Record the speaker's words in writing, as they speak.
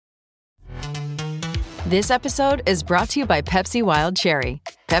This episode is brought to you by Pepsi Wild Cherry.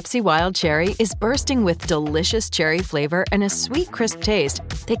 Pepsi Wild Cherry is bursting with delicious cherry flavor and a sweet, crisp taste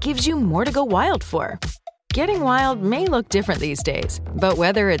that gives you more to go wild for. Getting wild may look different these days, but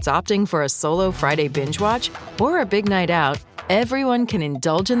whether it's opting for a solo Friday binge watch or a big night out, everyone can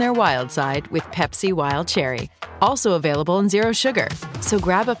indulge in their wild side with Pepsi Wild Cherry. Also available in Zero Sugar. So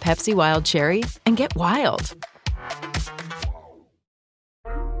grab a Pepsi Wild Cherry and get wild.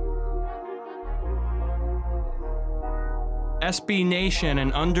 SB Nation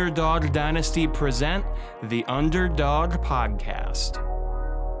and Underdog Dynasty present the Underdog Podcast.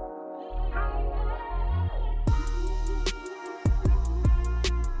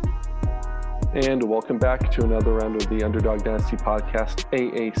 And welcome back to another round of the Underdog Dynasty Podcast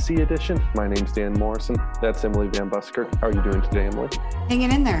AAC edition. My name's Dan Morrison. That's Emily Van Busker. How are you doing today, Emily?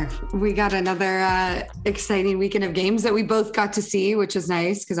 Hanging in there. We got another exciting weekend of games that we both got to see, which is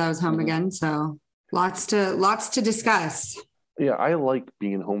nice because I was home again. So lots to discuss. Yeah, I like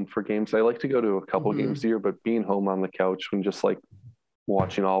being home for games. I like to go to a couple games a year, but being home on the couch and just like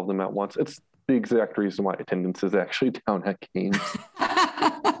watching all of them at once, it's the exact reason why attendance is actually down at games.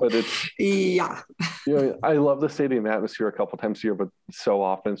 But it's I love the stadium atmosphere a couple times a year, but so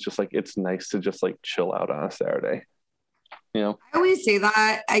often it's just like it's nice to just like chill out on a Saturday. You know, I always say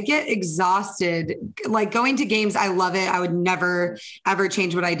that. I get exhausted. Like going to games, I love it. I would never, ever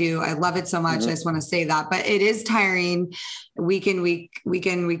change what I do. I love it so much. I just want to say that. But it is tiring week in,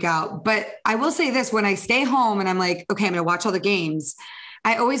 week out. But I will say this, when I stay home and I'm like, okay, I'm going to watch all the games,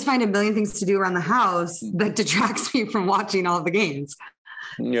 I always find a million things to do around the house that detracts me from watching all the games.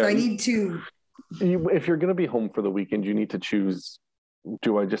 Yeah. So I need to. If you're going to be home for the weekend, you need to choose.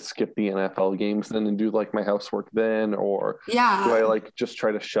 Do I just skip the NFL games then and do like my housework then? Or do I like just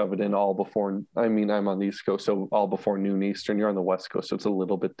try to shove it in all before? I mean, I'm on the East Coast, so all before noon Eastern. You're on the West Coast, so it's a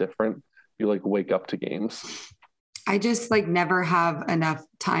little bit different. You like wake up to games. I just like never have enough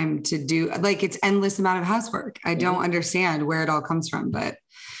time to do like it's endless amount of housework. I don't understand where it all comes from, but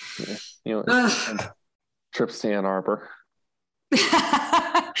trips to Ann Arbor.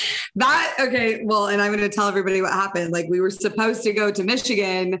 Okay. Well, and I'm going to tell everybody what happened. Like we were supposed to go to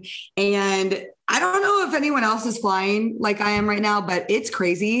Michigan and I don't know if anyone else is flying like I am right now, but it's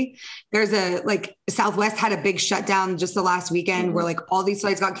crazy. There's Southwest had a big shutdown just the last weekend where like all these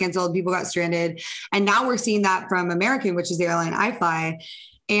flights got canceled, people got stranded. And now we're seeing that from American, which is the airline I fly.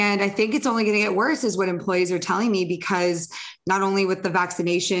 And I think it's only going to get worse is what employees are telling me, because not only with the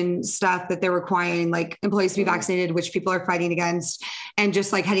vaccination stuff that they're requiring like employees to be vaccinated, which people are fighting against, and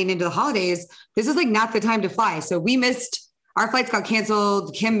just like heading into the holidays, this is like not the time to fly. So we missed, our flights got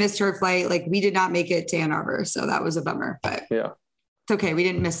canceled. Kim missed her flight. Like we did not make it to Ann Arbor. So that was a bummer, but it's okay. We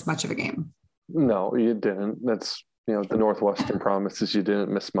didn't miss much of a game. No, you didn't. That's, the Northwestern promises you didn't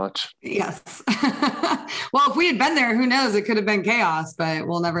miss much. Yes. Well, if we had been there, who knows? It could have been chaos, but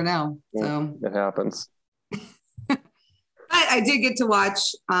we'll never know. So it happens. But I did get to watch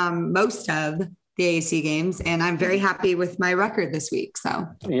most of the AAC games, and I'm very happy with my record this week. So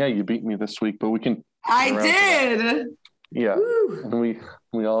yeah, you beat me this week, but we can. I did. Yeah, and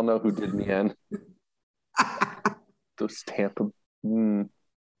we all know who did in the end. Those Tampa.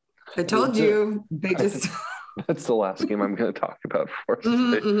 I told you they just. That's the last game I'm going to talk about for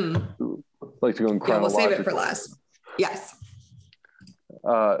today. I'd like to go in chronological. We'll save it for last. Yes.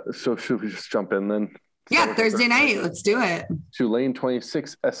 So should we just jump in then? Yeah, Thursday night. Let's do it. Tulane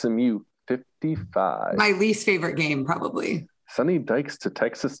 26, SMU 55. My least favorite game, probably. Sonny Dykes to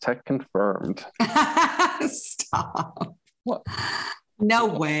Texas Tech confirmed. Stop. What? No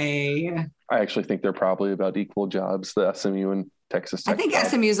way. I actually think they're probably about equal jobs, the SMU and Texas Tech. I think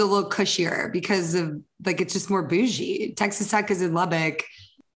SMU is a little cushier because of like it's just more bougie. Texas Tech is in Lubbock.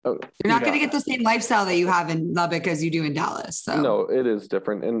 You're not going to get the same lifestyle that you have in Lubbock as you do in Dallas. So no, it is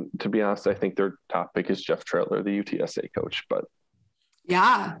different. And to be honest, I think their top pick is Jeff Traylor, the UTSA coach. But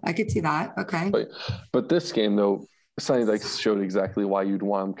yeah, I could see that. Okay. But this game though, Sonny Dykes showed exactly why you'd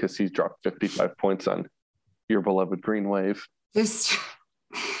want him, because he's dropped 55 points on your beloved Green Wave. It's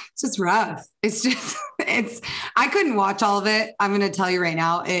just rough. I couldn't watch all of it. I'm going to tell you right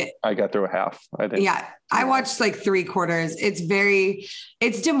now. I got through a half, I think. Yeah. I watched like 3/4.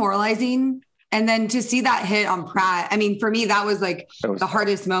 It's demoralizing. And then to see that hit on Pratt, I mean, for me, that was like the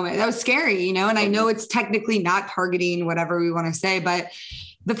hardest moment. That was scary, and I know it's technically not targeting, whatever we want to say, but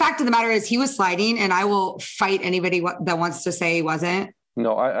the fact of the matter is he was sliding, and I will fight anybody that wants to say he wasn't.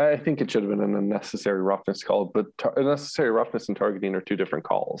 No, I think it should have been an unnecessary roughness call, but unnecessary roughness and targeting are two different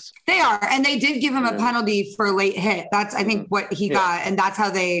calls. They are. And they did give him a penalty for a late hit. That's, I think, what he got. And that's how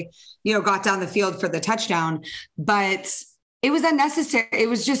they, got down the field for the touchdown. But it was unnecessary. It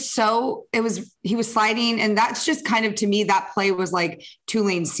was just he was sliding. And that's just kind of, to me, that play was like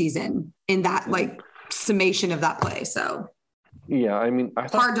Tulane's season in that like summation of that play. So yeah, I mean,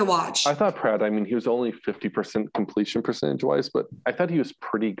 hard to watch. I thought Pratt, I mean, he was only 50% completion percentage wise, but I thought he was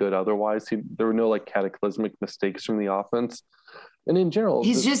pretty good otherwise. There were no like cataclysmic mistakes from the offense. And in general,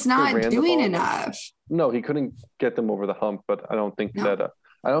 he's just not doing enough. No, he couldn't get them over the hump, but I don't think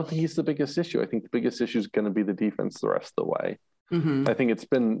I don't think he's the biggest issue. I think the biggest issue is going to be the defense the rest of the way. Mm-hmm. I think it's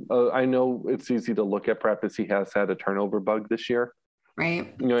been, I know it's easy to look at Pratt because he has had a turnover bug this year.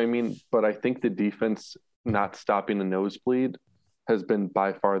 Right. You know what I mean? But I think the defense not stopping the nosebleed has been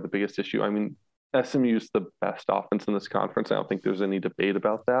by far the biggest issue. I mean, SMU's the best offense in this conference. I don't think there's any debate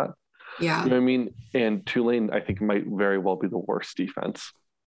about that. Yeah. You know what I mean? And Tulane, I think, might very well be the worst defense.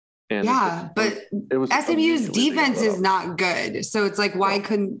 And but SMU's defense is not good. So it's like, why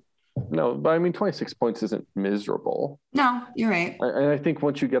couldn't... No, but I mean, 26 points isn't miserable. No, you're right. And I think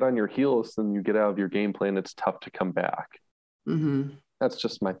once you get on your heels and you get out of your game plan, it's tough to come back. Mm-hmm. That's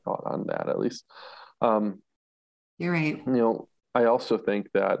just my thought on that, at least. You're right. You know, I also think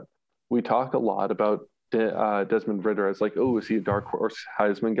that we talk a lot about Desmond Ridder as like, oh, is he a dark horse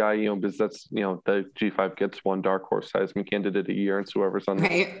Heisman guy? You know, because that's, you know, the G5 gets one dark horse Heisman candidate a year, and so whoever's on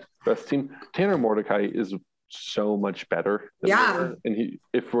the best team. Tanner Mordecai is so much better than Ridder. And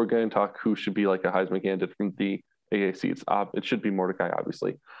if we're going to talk who should be like a Heisman candidate from the AAC, it should be Mordecai,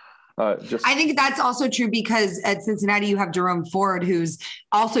 obviously. I think that's also true because at Cincinnati you have Jerome Ford, who's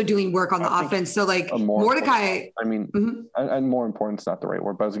also doing work on the offense. So like Mordecai, I mean, and more important is not the right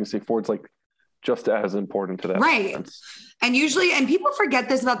word, but I was going to say Ford's like just as important to that. Right. Offense. And usually, and people forget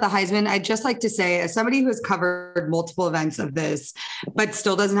this about the Heisman. I'd just like to say, as somebody who has covered multiple events of this, but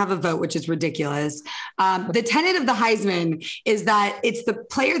still doesn't have a vote, which is ridiculous. The tenet of the Heisman is that it's the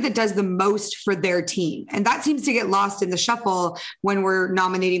player that does the most for their team. And that seems to get lost in the shuffle when we're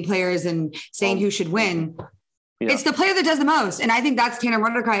nominating players and saying who should win. Yeah. It's the player that does the most. And I think that's Tanner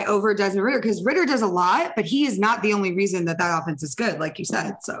Mordecai over Desmond Ridder, because Ridder does a lot, but he is not the only reason that offense is good, like you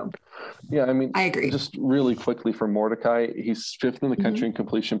said. So, yeah, I mean, I agree. Just really quickly for Mordecai, he's 5th in the country in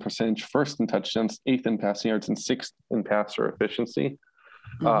completion percentage, 1st in touchdowns, 8th in passing yards, and 6th in passer efficiency.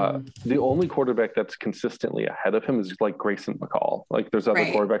 The only quarterback that's consistently ahead of him is like Grayson McCall. Like there's other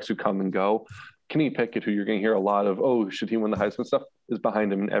quarterbacks who come and go. Kenny Pickett, who you're going to hear a lot of, oh, should he win the Heisman stuff, is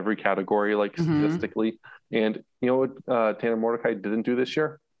behind him in every category, like statistically. And you know what Tanner Mordecai didn't do this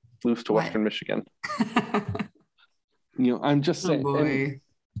year? Lose to Western Michigan. You know, I'm just saying. And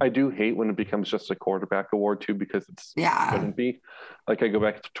I do hate when it becomes just a quarterback award too, because it shouldn't be. Like I go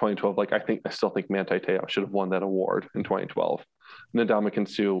back to 2012. Like I still think Manti Te'o should have won that award in 2012. Ndamukong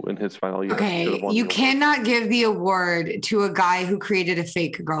Suh in his final year. Okay, you cannot give the award to a guy who created a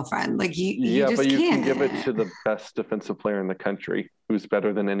fake girlfriend. Like you just can't. Can give it to the best defensive player in the country, who's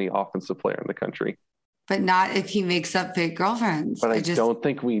better than any offensive player in the country. But not if he makes up fake girlfriends. But I don't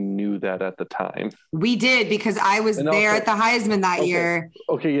think we knew that at the time. We did, because I was there at the Heisman that year.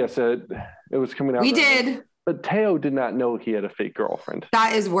 Okay, yes, it was coming out. We did. But Te'o did not know he had a fake girlfriend.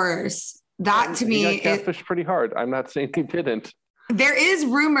 That is worse. That to me, he got catfished pretty hard. I'm not saying he didn't. There is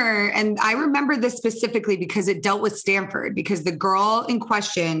rumor, and I remember this specifically because it dealt with Stanford, because the girl in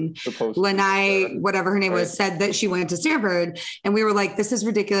question, Lanai, whatever her name was, said that she went to Stanford. And we were like, this is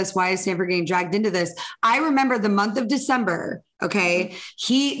ridiculous. Why is Stanford getting dragged into this? I remember the month of December. Okay.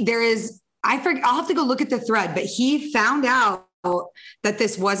 I'll have to go look at the thread, but he found out that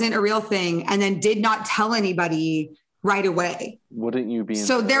this wasn't a real thing and then did not tell anybody right away. Wouldn't you be?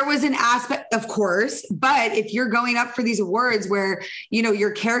 So there was an aspect, of course, but if you're going up for these awards where, you know,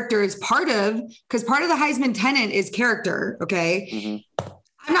 your character is because part of the Heisman tenet is character. Okay.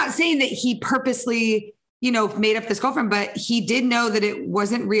 I'm not saying that he purposely, you know, made up this girlfriend, but he did know that it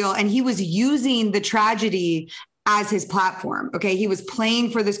wasn't real. And he was using the tragedy as his platform. Okay. He was playing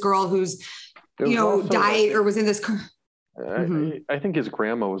for this girl who's, you know, died or was in this. I think his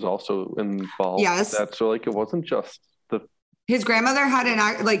grandma was also involved. Yes. With that. So like, it wasn't just his grandmother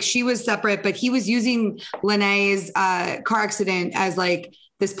had she was separate, but he was using Lanai's car accident as like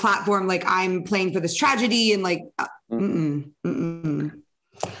this platform. Like, I'm playing for this tragedy and like, Can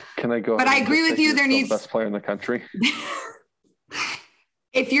I go? But I agree with you. There needs the best player in the country.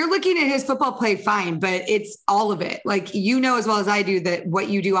 If you're looking at his football play, fine, but it's all of it. Like, you know, as well as I do, that what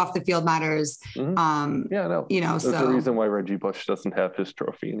you do off the field matters. You know, there's a reason why Reggie Bush doesn't have his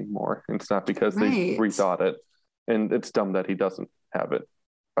trophy anymore. It's not because they rethought it. And it's dumb that he doesn't have it,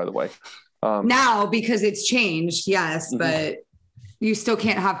 by the way. Now, because it's changed, yes, but you still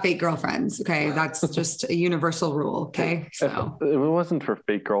can't have fake girlfriends. Okay. That's just a universal rule. Okay. So if it wasn't for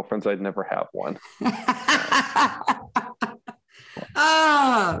fake girlfriends, I'd never have one.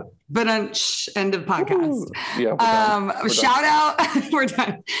 But end of podcast. Yeah. We're Shout out. We're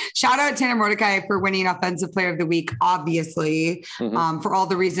done. Shout out Tanner Mordecai for winning Offensive Player of the Week, obviously, for all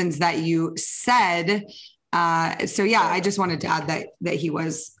the reasons that you said. So yeah, I just wanted to add that he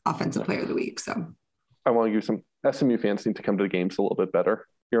was Offensive Player of the Week. So I want to give some SMU fans need to come to the games a little bit better.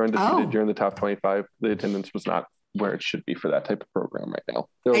 You're undefeated. You're in the top 25. The attendance was not where it should be for that type of program right now.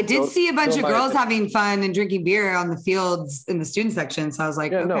 I did see a bunch of girls having fun and drinking beer on the fields in the student section. So I was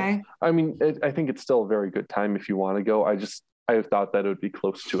like, okay. No. I mean, I think it's still a very good time if you want to go. I thought that it would be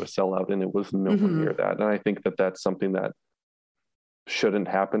close to a sellout, and it was nowhere near that. And I think that that's something that shouldn't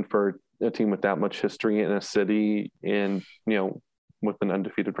happen for a team with that much history in a city and, with an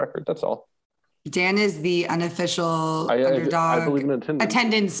undefeated record. That's all. Dan is the unofficial underdog. I believe in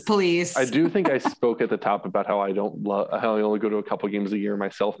attendance police. I do think I spoke at the top about how I only go to a couple games a year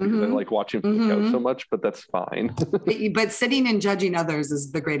myself because I like watching from the couch so much, but that's fine. But sitting and judging others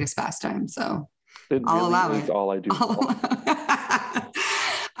is the greatest pastime. So I'll allow it. All I do.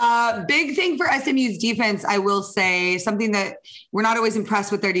 Big thing for SMU's defense, I will say something that we're not always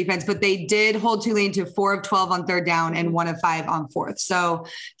impressed with their defense, but they did hold Tulane to 4 of 12 on third down and 1 of 5 on fourth. So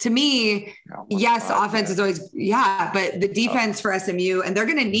to me, yes, offense is always, but the defense for SMU, and they're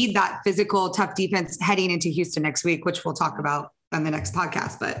going to need that physical, tough defense heading into Houston next week, which we'll talk about on the next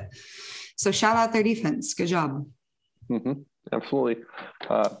podcast. But so shout out their defense. Good job. Absolutely.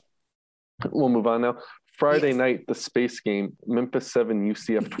 We'll move on now. Friday night, the space game, Memphis 7,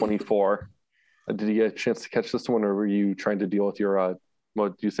 UCF 24. Did you get a chance to catch this one, or were you trying to deal with your,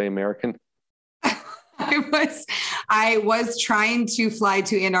 what do you say, American? I was trying to fly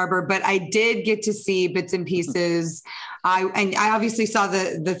to Ann Arbor, but I did get to see bits and pieces. I obviously saw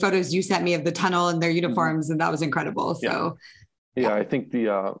the photos you sent me of the tunnel and their uniforms, and that was incredible. So, yeah. I think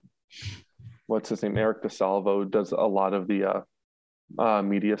the, what's his name? Eric DeSalvo does a lot of the,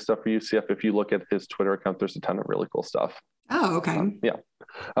 media stuff for UCF. If you look at his Twitter account, there's a ton of really cool stuff. Oh, okay.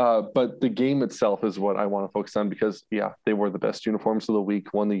 But the game itself is what I want to focus on because they were the best uniforms of the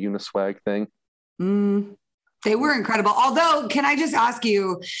week, won the Uniswag thing. They were incredible. Although, can I just ask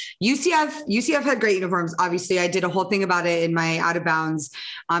you, UCF had great uniforms. Obviously, I did a whole thing about it in my Out of Bounds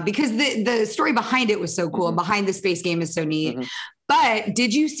because the story behind it was so cool. Behind the space game is so neat. But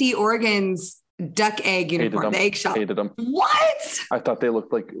did you see Oregon's duck egg uniform, the eggshell? Hated them. What? I thought they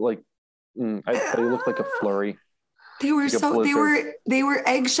looked like they looked like a flurry. They were they were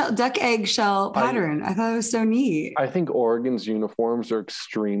duck eggshell pattern. I thought it was so neat. I think Oregon's uniforms are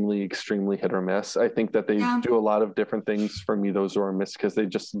extremely, extremely hit or miss. I think that they do a lot of different things. For me, those were a miss because they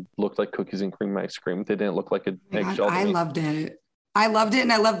just looked like cookies and cream ice cream. They didn't look like an eggshell. I loved it.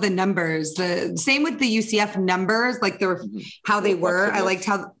 And I love the numbers. The same with the UCF numbers, like how they were. I liked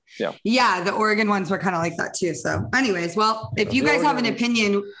how the Oregon ones were kind of like that too. So anyways, well, if you guys have an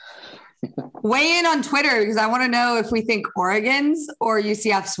opinion, weigh in on Twitter because I want to know if we think Oregon's or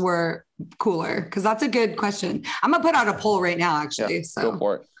UCF's were cooler, because that's a good question. I'm gonna put out a poll right now, actually. So go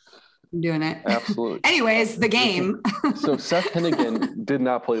for it. I'm doing it. Absolutely. Anyways, the game. So Seth Hennigan did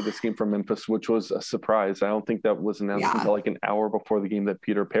not play this game for Memphis, which was a surprise. I don't think that was announced until like an hour before the game that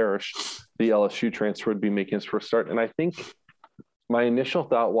Peter Parrish, the LSU transfer, would be making his first start. And I think my initial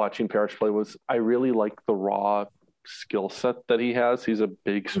thought watching Parrish play was I really like the raw skill set that he has. He's a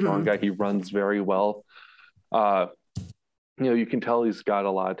big, strong guy. He runs very well. You can tell he's got a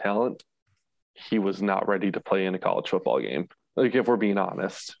lot of talent. He was not ready to play in a college football game, like if we're being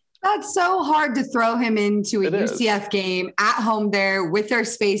honest. That's so hard to throw him into a UCF game at home there with their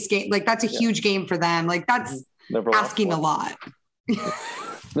space game. Like that's a huge game for them. Like that's asking a lot.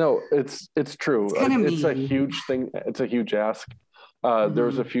 No, it's true. It's a huge thing. It's a huge ask. There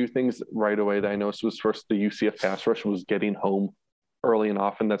was a few things right away that I noticed was first the UCF pass rush was getting home early and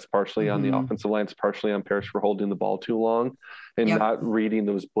often. That's partially on the offensive line. It's partially on Parrish for holding the ball too long and not reading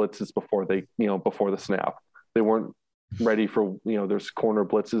those blitzes before before the snap. They weren't ready for, there's corner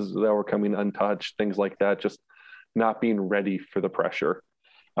blitzes that were coming untouched, things like that, just not being ready for the pressure.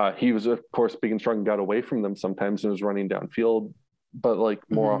 He was, of course, big and strong and got away from them sometimes and was running downfield, but like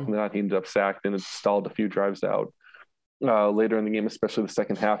more often than not, he ended up sacked and it stalled a few drives out. Later in the game, especially the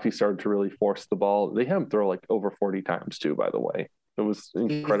second half, he started to really force the ball. They had him throw like over 40 times too, by the way. It was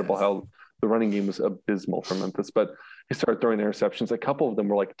incredible how the running game was abysmal for Memphis, but he started throwing interceptions. A couple of them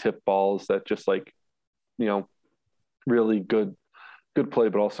were like tip balls that just like, really good play,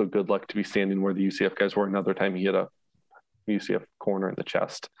 but also good luck to be standing where the UCF guys were. Another time he hit a UCF corner in the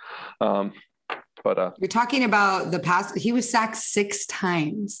chest. But you're talking about the pass. He was sacked 6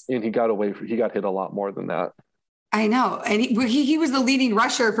 times, and he got hit a lot more than that. I know. And he was the leading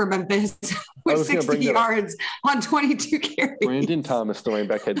rusher for Memphis with 60 yards on 22 carries. Brandon Thomas, the running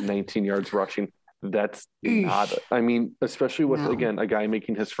back, had 19 yards rushing. That's not, I mean, especially with, again, a guy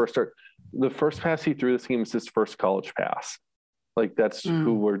making his first start. The first pass he threw this game is his first college pass. Like, that's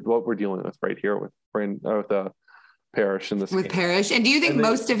what we're dealing with right here with Parrish in this game. Parrish. And do you think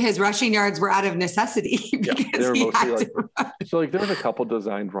most of his rushing yards were out of necessity? Yeah, they were mostly there was a couple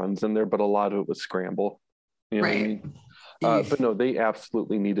designed runs in there, but a lot of it was scramble. You know what I mean? But no, they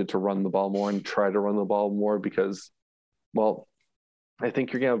absolutely needed to run the ball more and try to run the ball more because, well, I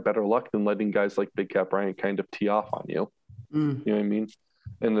think you're going to have better luck than letting guys like Big Cat Bryant kind of tee off on you. You know what I mean?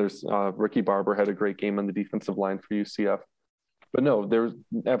 And there's Ricky Barber had a great game on the defensive line for UCF. But no, there's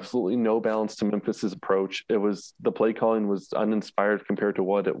absolutely no balance to Memphis's approach. The play calling was uninspired compared to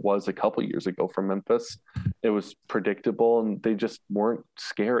what it was a couple years ago for Memphis. It was predictable and they just weren't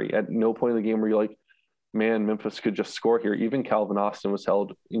scary. At no point in the game were you like, man, Memphis could just score here. Even Calvin Austin was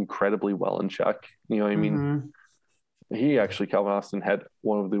held incredibly well in check. You know what I mean? Calvin Austin had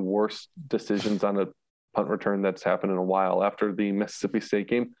one of the worst decisions on a punt return that's happened in a while. After the Mississippi State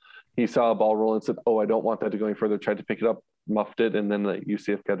game, he saw a ball roll and said, "Oh, I don't want that to go any further." Tried to pick it up, muffed it, and then the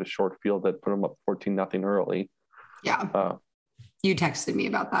UCF got a short field that put him up 14-0 early. Yeah. You texted me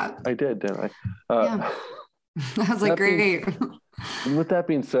about that. I did, didn't I? I was like, great. With that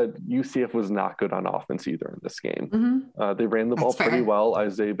being said, UCF was not good on offense either in this game. They ran the ball pretty well.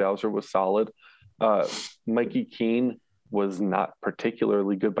 Isaiah Bowser was solid. Mikey Keene was not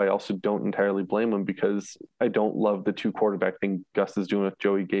particularly good, but I also don't entirely blame him because I don't love the two quarterback thing Gus is doing with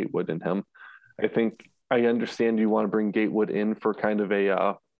Joey Gatewood and him. I think I understand you want to bring Gatewood in for kind of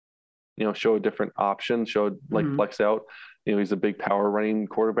a, show a different option, flex out. He's a big power running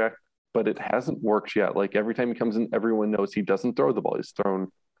quarterback, but it hasn't worked yet. Like every time he comes in, everyone knows he doesn't throw the ball. He's thrown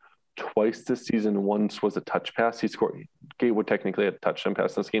twice this season. Once was a touch pass. He scored. Gatewood technically had a touchdown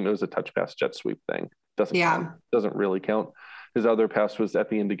pass in this game. It was a touch pass jet sweep thing. Doesn't really count. His other pass was at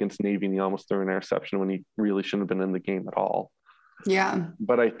the end against Navy, and he almost threw an interception when he really shouldn't have been in the game at all. Yeah.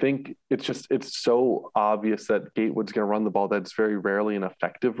 But I think it's so obvious that Gatewood's going to run the ball that it's very rarely an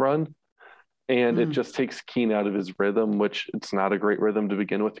effective run. And it just takes Keene out of his rhythm, which it's not a great rhythm to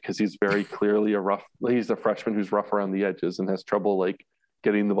begin with because he's very clearly he's a freshman who's rough around the edges and has trouble like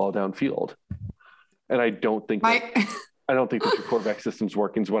getting the ball downfield. And I don't think that your quarterback system's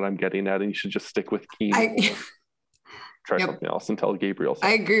working is what I'm getting at. And you should just stick with Keene. Try something else until Gabriel.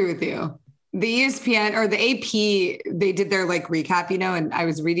 I agree with you. The ESPN or the AP, they did their like recap, and I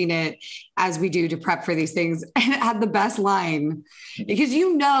was reading it as we do to prep for these things, and it had the best line because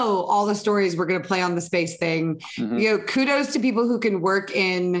all the stories we're going to play on the space thing. Kudos to people who can work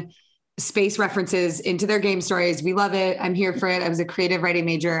in space references into their game stories. We love it. I'm here for it. I was a creative writing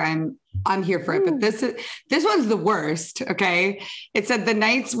major. I'm here for it. But this one's the worst. Okay. It said the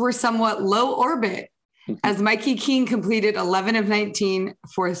Knights were somewhat low orbit as Mikey Keene completed 11 of 19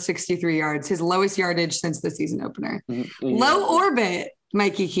 for 63 yards, his lowest yardage since the season opener. Low orbit,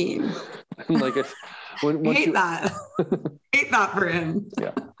 Mikey Keene. Hate that. Hate that for him.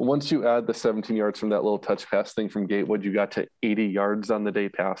 Yeah. Once you add the 17 yards from that little touch pass thing from Gatewood, you got to 80 yards on the day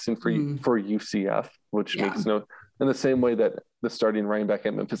passing for UCF, which makes in the same way that the starting running back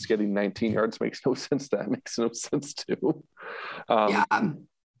at Memphis getting 19 yards makes no sense. That makes no sense too.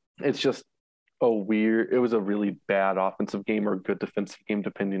 It's just it was a really bad offensive game or good defensive game,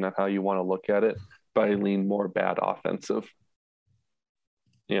 depending on how you want to look at it, but I lean more bad offensive.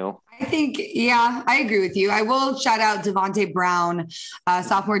 I think, I agree with you. I will shout out Devontae Brown,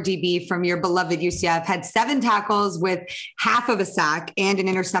 sophomore DB from your beloved UCF, had 7 tackles with half of a sack and an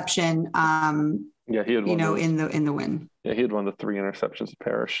interception. He had one in the win. Yeah, he had one of the 3 interceptions at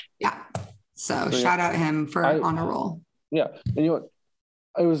Parrish. Yeah. So shout out him for on a roll. Yeah. And you know what?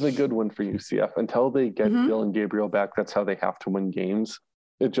 It was a good win for UCF until they get Dylan Gabriel back. That's how they have to win games.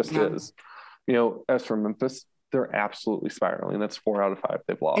 It just is. As for Memphis, they're absolutely spiraling. That's 4 out of 5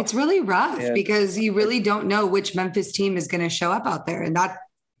 they've lost. It's really rough because you really don't know which Memphis team is going to show up out there. And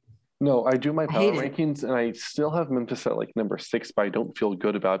no, I do my power rankings and I still have Memphis at like number 6, but I don't feel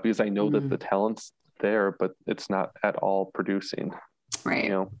good about it because I know that the talent's there, but it's not at all producing. Right.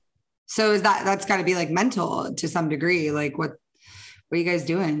 So that's got to be like mental to some degree. Like what are you guys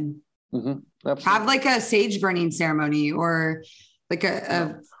doing? Absolutely. Have like a sage burning ceremony or like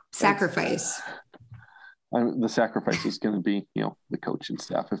a sacrifice. The sacrifice is going to be, the coaching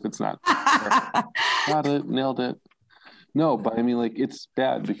staff. If it's not, got it, nailed it. No, but I mean, like it's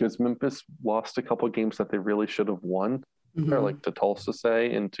bad because Memphis lost a couple of games that they really should have won. Or like to Tulsa,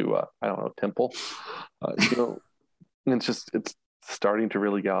 and to Temple. It's starting to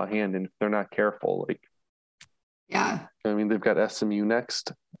really get out of hand, and if they're not careful, like Yeah. I mean, they've got SMU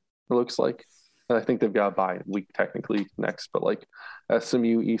next, it looks like. And I think they've got a bye week technically next, but like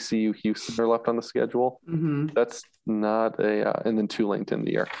SMU, ECU, Houston are left on the schedule. Mm-hmm. That's not and then Tulane to end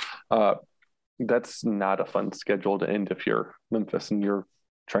the year. That's not a fun schedule to end if you're Memphis and you're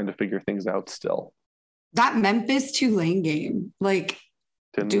trying to figure things out still. That Memphis Tulane game, like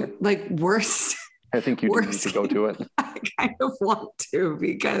worst. I think you do need to go to it. I kind of want to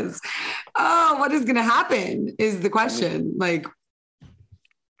because, what is going to happen is the question.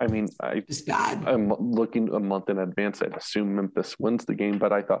 It's bad. I'm looking a month in advance. I'd assume Memphis wins the game,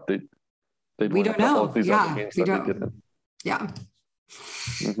 but I thought they'd we don't know. Other games we don't. Didn't. Yeah.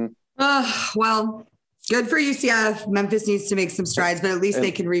 Mm-hmm. Well, good for UCF. Memphis needs to make some strides, but at least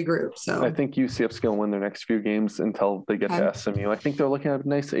they can regroup. So I think UCF's going to win their next few games until they get to SMU. I think they're looking at a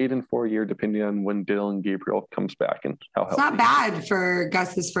nice 8-4 year, depending on when Dillon Gabriel comes back and how healthy. It's not bad for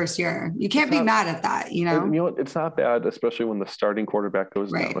Gus's first year. You can't be mad at that, you know? You know what? It's not bad, especially when the starting quarterback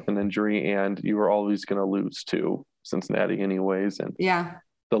goes down with an injury, and you are always going to lose to Cincinnati anyways. And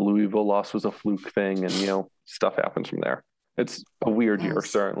the Louisville loss was a fluke thing, and stuff happens from there. It's a weird year,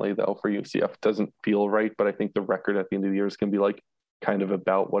 certainly, though, for UCF. It doesn't feel right, but I think the record at the end of the year is going to be like kind of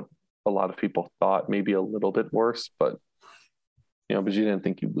about what a lot of people thought, maybe a little bit worse, but you didn't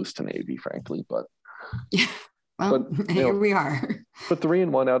think you'd lose to Navy, frankly. But here we are. But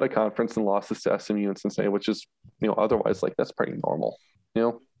 3-1 out of conference and losses to SMU and Cincinnati, which is otherwise like that's pretty normal.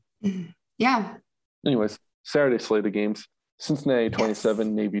 Yeah. Anyways, Saturday slate of games: Cincinnati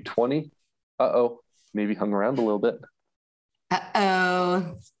 27, Navy 20. Navy hung around a little bit.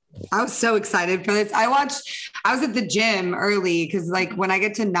 I was so excited for this. I was at the gym early because when I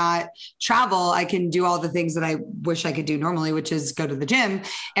get to not travel, I can do all the things that I wish I could do normally, which is go to the gym.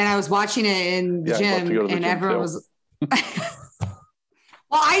 And I was watching it in the gym and everyone was, well,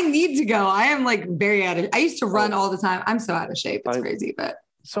 I need to go. I am very out of, I used to run all the time. I'm so out of shape. It's crazy, but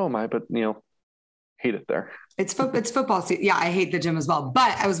so am I, but hate it there. It's football season. Yeah. I hate the gym as well,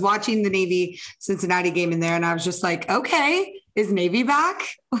 but I was watching the Navy Cincinnati game in there and I was just like, okay, is Navy back?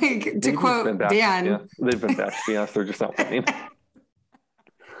 To quote Dan. Yeah, they've been back. To be honest, they're just not winning.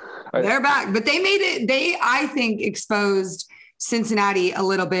 They're back, but they made it. They, I think, exposed Cincinnati a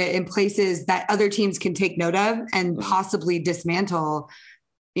little bit in places that other teams can take note of and possibly dismantle.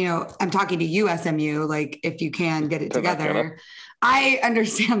 I'm talking to USMU. If you can get it together, I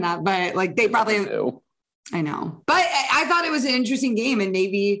understand that, but they probably. I know, but I thought it was an interesting game, and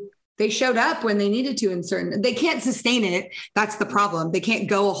Navy. They showed up when they needed to they can't sustain it. That's the problem. They can't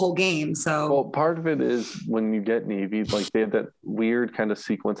go a whole game. So, well, part of it is when you get Navy, they had that weird kind of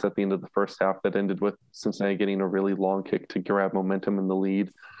sequence at the end of the first half that ended with Cincinnati getting a really long kick to grab momentum in the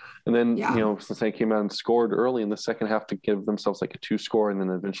lead. And then, Cincinnati came out and scored early in the second half to give themselves a 2-score. And then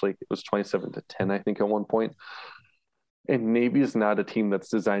eventually it was 27-10, I think, at one point. And Navy is not a team that's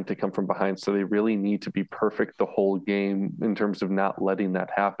designed to come from behind. So they really need to be perfect the whole game in terms of not letting that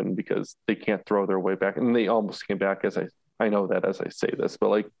happen because they can't throw their way back. And they almost came back I know that as I say this,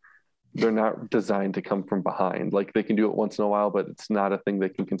 but they're not designed to come from behind. They can do it once in a while, but it's not a thing they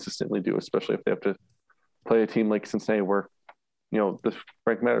can consistently do, especially if they have to play a team like Cincinnati where, the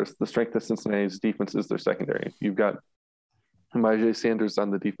strength matters. The strength of Cincinnati's defense is their secondary. You've got Myjai Sanders on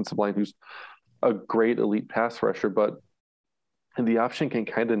the defensive line, who's a great elite pass rusher, but the option can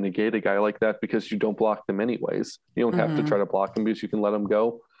kind of negate a guy like that because you don't block them anyways. You don't have to try to block him because you can let him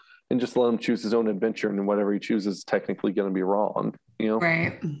go and just let him choose his own adventure. And whatever he chooses is technically going to be wrong,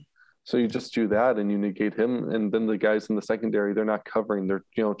 Right. So you just do that and you negate him. And then the guys in the secondary, they're not covering. They're,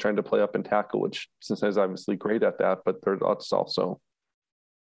 trying to play up and tackle, which Cincinnati's obviously great at that, but it's also,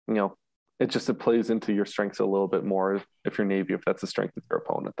 it plays into your strengths a little bit more if you're Navy, if that's the strength of your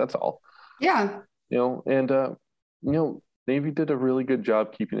opponent. That's all. Yeah. Navy did a really good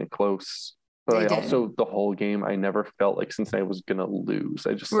job keeping it close, but the whole game, I never felt like Cincinnati was going to lose.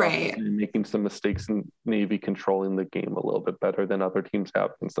 I just saw them making some mistakes and Navy controlling the game a little bit better than other teams have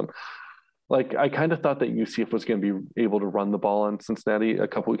against them. I kind of thought that UCF was going to be able to run the ball on Cincinnati a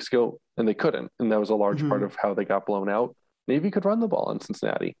couple weeks ago, and they couldn't. And that was a large part of how they got blown out. Navy could run the ball on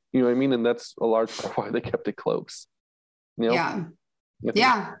Cincinnati. You know what I mean? And that's a large part of why they kept it close. Yeah.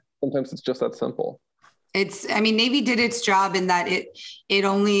 Sometimes it's just that simple. Navy did its job in that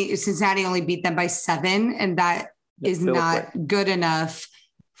Cincinnati only beat them by 7, and that is not good enough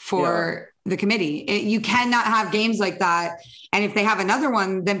for the committee. You cannot have games like that. And if they have another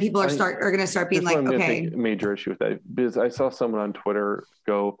one, then people are going to start being okay. Take a major issue with that because I saw someone on Twitter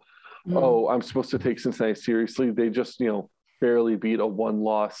go, "Oh, I'm supposed to take Cincinnati seriously. They just, barely beat a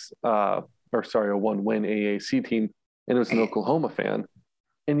 1-win AAC team, and it was an Oklahoma fan."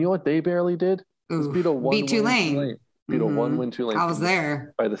 And you know what they barely did? Just beat a beat Tulane. Beat a one-win Tulane. I was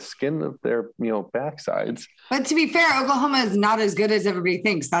there. By the skin of their, backsides. But to be fair, Oklahoma is not as good as everybody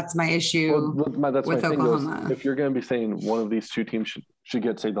thinks. That's my issue that's with my thing, Oklahoma. if you're going to be saying one of these two teams should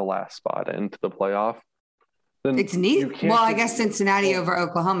get, say, the last spot into the playoff, then it's neat. Well, I guess Cincinnati over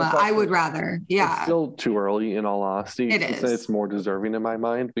Oklahoma. I would rather. Yeah. It's still too early, in all honesty. It is. It's more deserving in my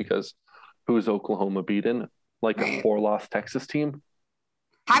mind because who's Oklahoma beaten? Like a 4-loss Texas team?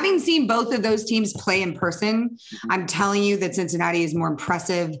 Having seen both of those teams play in person, I'm telling you that Cincinnati is more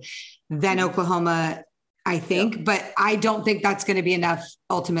impressive than Oklahoma, I think. But I don't think that's going to be enough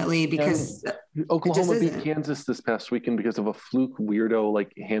ultimately because Oklahoma beat Kansas this past weekend because of a fluke weirdo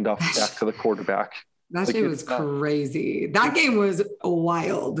handoff back to the quarterback. That shit was crazy. That game was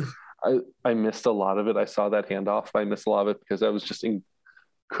wild. I missed a lot of it. I saw that handoff. I missed a lot of it because I was just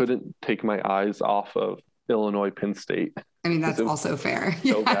couldn't take my eyes off of Illinois Penn State. I mean, that's also fair.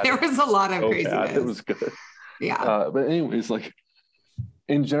 So there was a lot of craziness. It was good. Yeah. But anyways,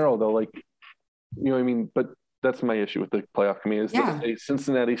 in general though, what I mean? But that's my issue with the playoff committee is that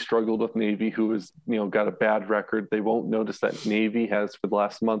Cincinnati struggled with Navy, who has, got a bad record. They won't notice that Navy has for the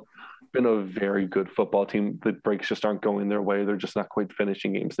last month been a very good football team. The breaks just aren't going their way. They're just not quite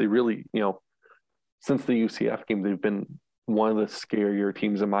finishing games. They really, since the UCF game, they've been one of the scarier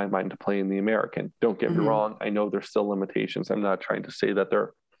teams in my mind to play in the American. Don't get me wrong. I know there's still limitations. I'm not trying to say that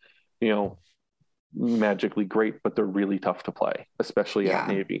they're, magically great, but they're really tough to play, especially at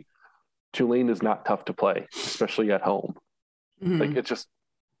Navy. Tulane is not tough to play, especially at home. It's just,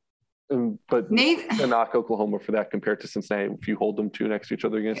 but to knock Oklahoma for that compared to Cincinnati, if you hold them two next to each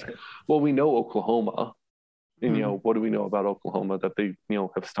other against, well, we know Oklahoma, and what do we know about Oklahoma? That they,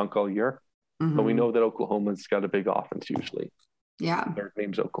 have stunk all year. But we know that Oklahoma's got a big offense usually. Yeah. Their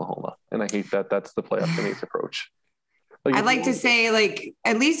name's Oklahoma. And I hate that that's the playoff committee's approach. I'd like to say,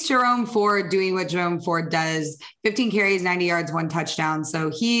 at least Jerome Ford doing what Jerome Ford does, 15 carries, 90 yards, 1 touchdown. So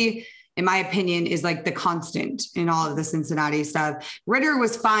he, in my opinion, is the constant in all of the Cincinnati stuff. Ritter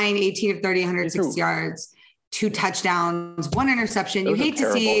was fine, 18 of 30, 106 yards, 2 touchdowns, 1 interception. You hate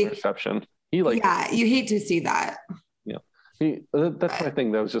to see interception. You hate to see that. That's my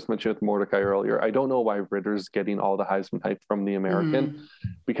thing that was just mentioned with Mordecai earlier. I don't know why Ritter's getting all the Heisman hype from the American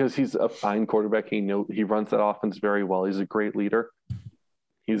because he's a fine quarterback. He runs that offense very well. He's a great leader.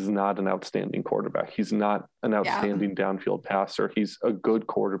 He's not an outstanding quarterback. He's not an outstanding downfield passer. He's a good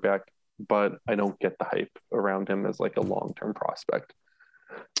quarterback, but I don't get the hype around him as a long-term prospect.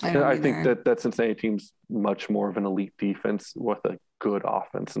 I think that Cincinnati team's much more of an elite defense with a good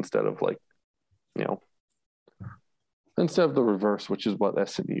offense instead of instead of the reverse, which is what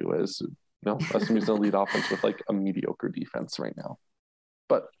SMU is. SMU's an elite offense with a mediocre defense right now.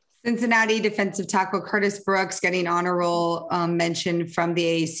 But Cincinnati defensive tackle Curtis Brooks getting honor roll mention from the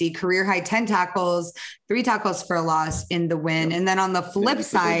AAC, career high 10 tackles, 3 tackles for a loss in the win. And then on the flip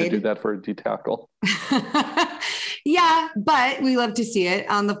side, do that for a D tackle. Yeah, but we love to see it.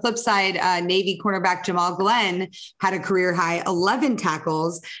 On the flip side, Navy cornerback Jamal Glenn had a career high 11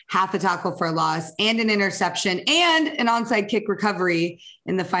 tackles, half a tackle for a loss, and an interception, and an onside kick recovery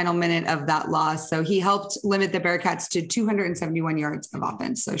in the final minute of that loss. So he helped limit the Bearcats to 271 yards of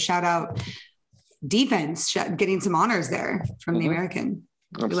offense. So shout out defense, getting some honors there from the American.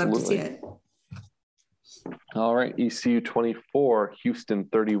 Absolutely. We love to see it. All right, ECU 24, Houston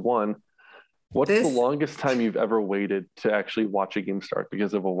 31. What's the longest time you've ever waited to actually watch a game start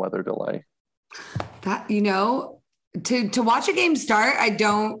because of a weather delay? That, to watch a game start, I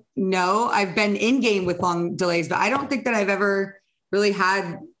don't know. I've been in game with long delays, but I don't think that I've ever really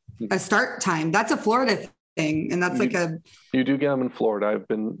had a start time. That's a Florida thing. And that's you do get them in Florida. I've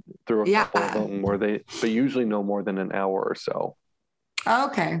been through a couple of them where they usually no more than an hour or so. Oh,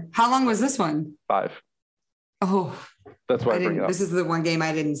 okay. How long was this one? 5. Oh, that's why I bring it up. This is the one game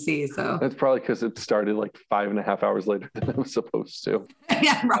I didn't see. So that's probably because it started 5.5 hours later than it was supposed to.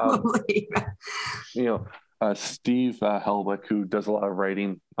 Yeah, probably. Steve Helwick, who does a lot of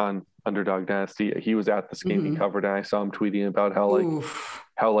writing on Underdog Dynasty, he was at this game he covered, and I saw him tweeting about how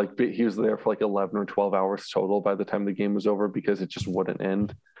he was there for 11 or 12 hours total by the time the game was over because it just wouldn't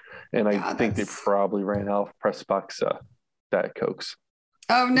end. And I think they probably ran out of press box Diet Cokes.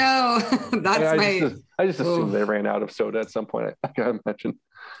 Oh no, I just assumed they ran out of soda at some point. I gotta mention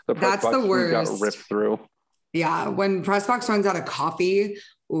that's the worst. Got ripped through. Yeah, when press box runs out of coffee,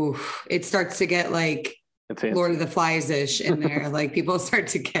 it starts to get Lord of the Flies ish in there. People start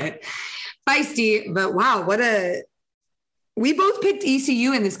to get feisty. But wow, we both picked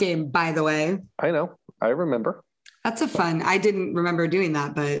ECU in this game, by the way. I know, I remember. That's I didn't remember doing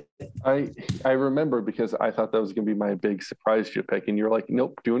that, but I remember because I thought that was going to be my big surprise you pick. And you're like,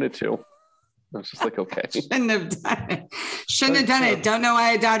 nope, doing it too. I was just like, okay. Shouldn't have done it. Shouldn't have done it. Don't know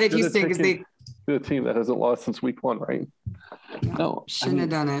why I doubted Houston because they the team that hasn't lost since week 1, right? No, shouldn't have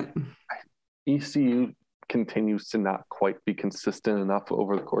done it. ECU continues to not quite be consistent enough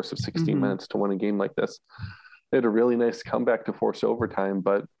over the course of 16 minutes to win a game like this. They had a really nice comeback to force overtime,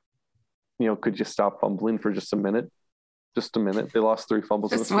 but could you stop fumbling for just a minute? Just a minute. They lost 3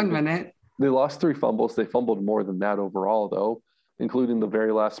 fumbles. Just 1 minute. They lost 3 fumbles. They fumbled more than that overall, though, including the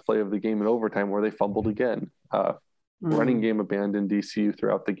very last play of the game in overtime where they fumbled again. Running game abandoned ECU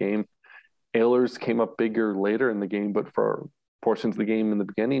throughout the game. Ehlers came up bigger later in the game, but for portions of the game in the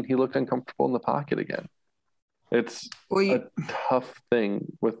beginning, he looked uncomfortable in the pocket again. It's a tough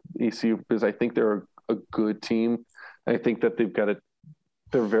thing with ECU because I think they're a good team. I think that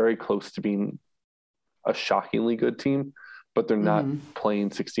they're very close to being a shockingly good team, but they're not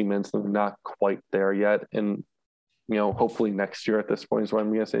playing 60 minutes. They're not quite there yet. And, hopefully next year at this point is what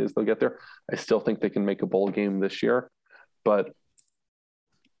I'm going to say is they'll get there. I still think they can make a bowl game this year, but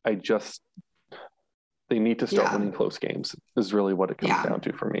they need to start winning close games is really what it comes down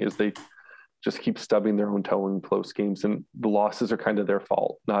to for me, is they just keep stubbing their own toe in close games, and the losses are kind of their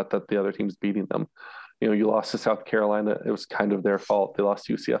fault, not that the other team's beating them. You lost to South Carolina. It was kind of their fault. They lost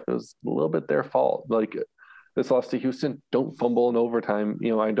to UCF. It was a little bit their fault. Like this loss to Houston, don't fumble in overtime.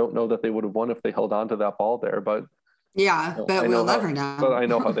 I don't know that they would have won if they held on to that ball there, but but we'll never know. But I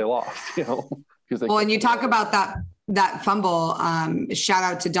know how they lost, and you talk about that fumble, shout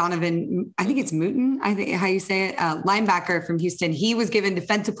out to Donovan, I think it's Mooten, I think how you say it, linebacker from Houston. He was given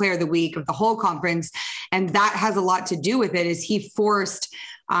Defensive Player of the Week of the whole conference. And that has a lot to do with it, is he forced,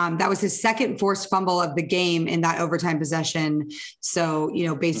 that was his second forced fumble of the game in that overtime possession. So,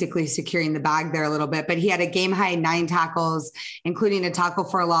 basically securing the bag there a little bit, but he had a game high 9 tackles, including a tackle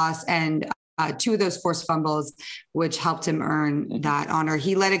for a loss and 2 of those forced fumbles, which helped him earn that honor.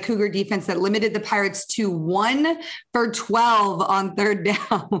 He led a Cougar defense that limited the Pirates to 1 for 12 on 3rd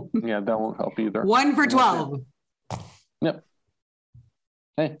down. Yeah, that won't help either. 1 for 12. Yep.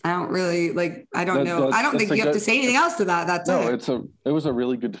 Hey, I don't really I don't know. I don't think you have to say anything else to that. That's it was a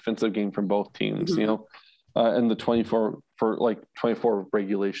really good defensive game from both teams, and the 24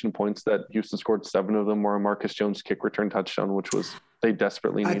 regulation points that Houston scored, 7 of them were a Marcus Jones kick return touchdown, which was they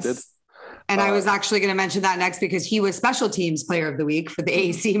desperately needed. And I was actually going to mention that next because he was special teams player of the week for the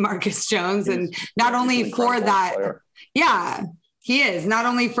AAC, Marcus Jones. And not only for that, he is not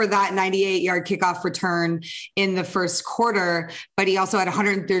only for that 98-yard kickoff return in the first quarter, but he also had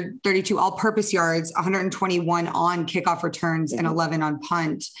 132 all-purpose yards, 121 on kickoff returns, and 11 on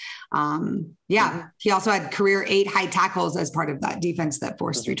punt. He also had career 8 high tackles as part of that defense that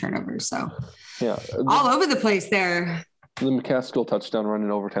forced 3 turnovers. So all over the place there. The McCaskill touchdown run in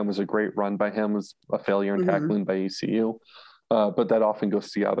overtime was a great run by him, was a failure in tackling by ECU. But that often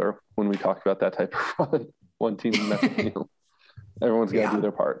goes together when we talk about that type of run. One team, everyone's got to do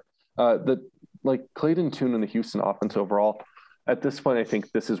their part. Clayton Tune and the Houston offense overall, at this point, I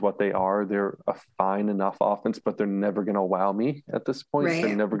think this is what they are. They're a fine enough offense, but they're never going to wow me at this point. Right.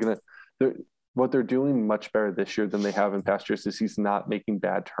 They're never going to – what they're doing much better this year than they have in past years is he's not making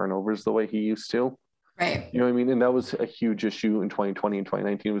bad turnovers the way he used to. Right. You know what I mean? And that was a huge issue in 2020 and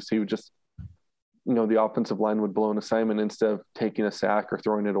 2019 was he would just, the offensive line would blow an assignment instead of taking a sack or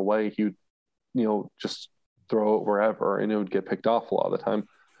throwing it away. He would, just throw it wherever and it would get picked off a lot of the time.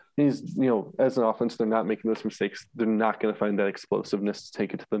 He's, as an offense, they're not making those mistakes. They're not going to find that explosiveness to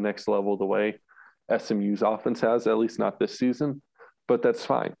take it to the next level the way SMU's offense has, at least not this season. But that's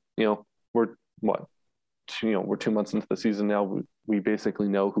fine. We're 2 months into the season now. We basically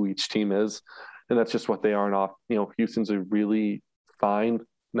know who each team is. And that's just what they are off. Houston's a really fine,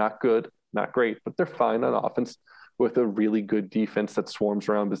 not good, not great, but they're fine on offense with a really good defense that swarms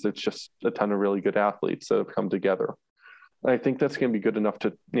around because it's just a ton of really good athletes that have come together. And I think that's going to be good enough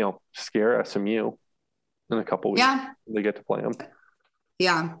to, scare SMU in a couple weeks. Yeah. When they get to play them.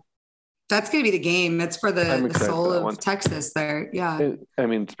 Yeah. That's going to be the game. It's for the soul of Texas there. Yeah.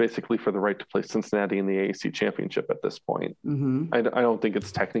 It's basically for the right to play Cincinnati in the AAC championship at this point. Mm-hmm. I don't think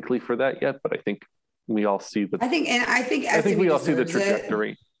it's technically for that yet, but I think we all see the. I think we all see the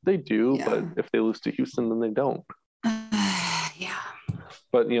trajectory. They do, Yeah. but if they lose to Houston, then they don't. Yeah.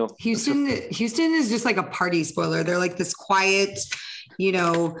 But Houston is just like a party spoiler. They're like this quiet,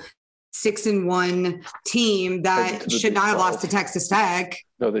 6-1 team that should not have lost to Texas Tech.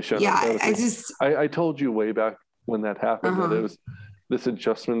 No, they shouldn't. Yeah, I told you way back when that happened that it was this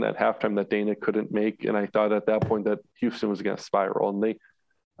adjustment at halftime that Dana couldn't make, and I thought at that point that Houston was going to spiral, and they,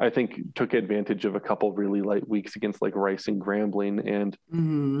 I think, took advantage of a couple really light weeks against like Rice and Grambling and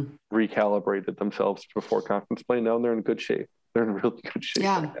recalibrated themselves before conference play. Now they're in good shape. They're in really good shape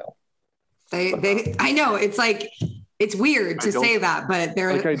right now. I know it's like, it's weird to say that, but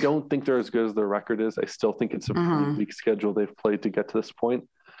they're like, I don't think they're as good as their record is. I still think it's a pretty weak schedule they've played to get to this point.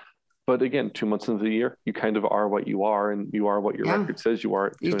 But again, 2 months into the year, you kind of are what you are, and you are what your record says you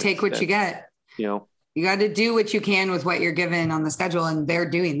are. You take what you get. You know, you got to do what you can with what you're given on the schedule, and they're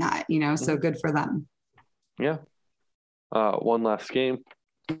doing that, you know, so good for them. Yeah. One last game.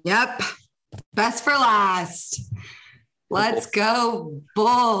 Yep. Best for last. Let's go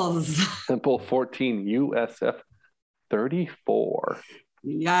Bulls. Temple 14, USF 34.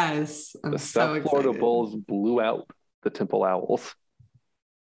 Yes. I'm the so South Florida excited. Bulls blew out the Temple Owls.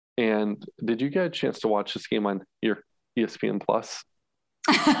 And did you get a chance to watch this game on your ESPN Plus?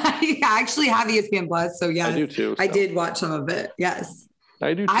 I actually have ESPN Plus, so yes. I do too. I did watch some of it. Yes.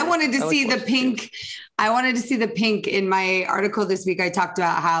 I do too. I wanted to see the pink. Games. I wanted to see the pink in my article this week. I talked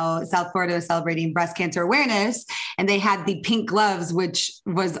about how South Florida was celebrating breast cancer awareness, and they had the pink gloves, which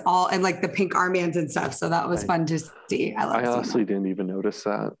was all, and like the pink armbands and stuff. So that was fun to see. I honestly didn't even notice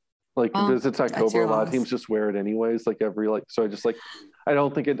that. Like, because it's October, a lot of teams just wear it anyways. Like so I just like, I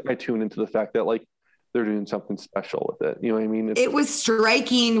don't think I tune into the fact that like they're doing something special with it. You know what I mean? It was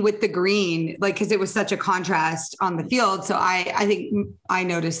striking with the green, like, because it was such a contrast on the field. So I think I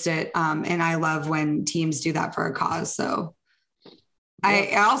noticed it. And I love when teams do that for a cause. So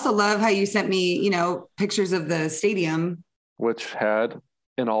I also love how you sent me, you know, pictures of the stadium. Which had,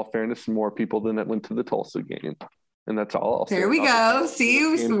 in all fairness, more people than that went to the Tulsa game. And that's all I'll say. There we go.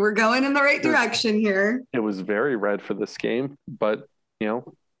 See, we're going in the right direction here. It was very red for this game, but, you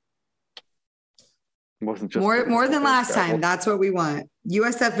know, it wasn't just more than last time. That's what we want.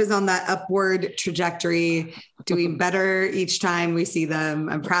 USF is on that upward trajectory, doing better each time we see them.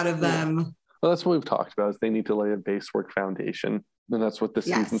 I'm proud of them. Well, that's what we've talked about, is they need to lay a base work foundation. And that's what this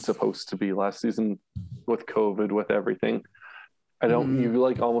season's supposed to be. Last season, with COVID, with everything, you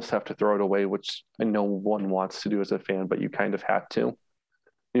like almost have to throw it away, which I know one wants to do as a fan, but you kind of had to.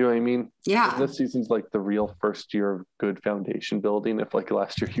 You know what I mean? Yeah. And this season's like the real first year of good foundation building. If like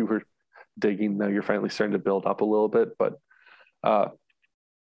last year you were digging, now you're finally starting to build up a little bit. But the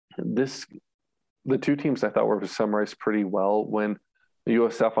two teams I thought were summarized pretty well when the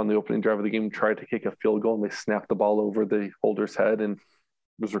USF on the opening drive of the game tried to kick a field goal and they snapped the ball over the holder's head and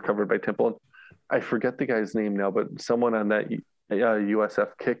was recovered by Temple. I forget the guy's name now, but someone on that USF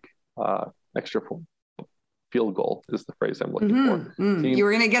kick extra point field goal is the phrase I'm looking for. You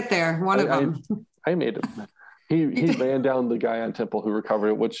were going to get there. One of them. I made him. He ran down the guy on Temple who recovered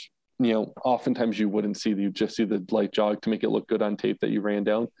it, which, you know, oftentimes you wouldn't see. You just see the light jog to make it look good on tape that you ran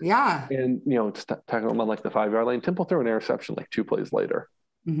down. Yeah. And, you know, tackling him on like the 5-yard line. Temple threw an interception like 2 plays later.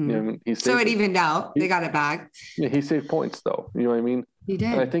 You know what I mean? So it evened out. They got it back. Yeah, he saved points though. You know what I mean? He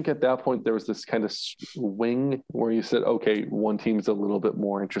did. And I think at that point there was this kind of swing where you said, okay, one team's a little bit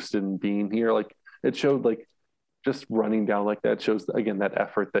more interested in being here. Like it showed, like just running down like that shows, again, that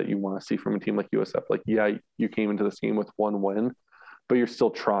effort that you want to see from a team like USF. Like, yeah, you came into this game with one win, but you're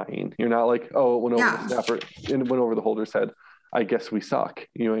still trying. You're not like, oh, it went over the snapper, it went over the holder's head, I guess we suck.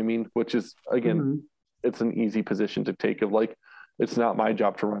 You know what I mean? Which is, again, it's an easy position to take of like, it's not my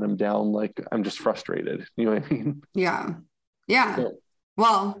job to run him down. Like, I'm just frustrated. You know what I mean? Yeah. Yeah. So,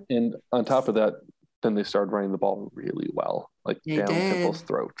 well, and on top of that, then they started running the ball really well, like down Temple's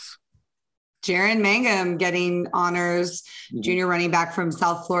throats. Jaron Mangum getting honors, junior running back from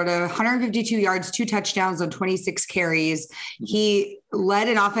South Florida, 152 yards, 2 touchdowns on 26 carries. He led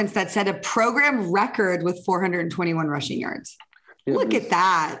an offense that set a program record with 421 rushing yards. Yeah, look at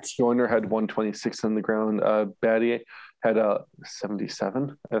that. Joyner had 126 on the ground. Battier had a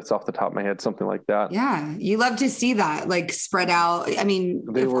 77. That's off the top of my head, something like that. Yeah. You love to see that, like spread out. I mean,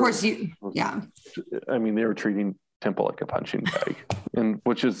 they were treating Temple like a punching bag, and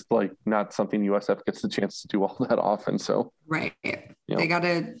which is like not something USF gets the chance to do all that often. So right, they got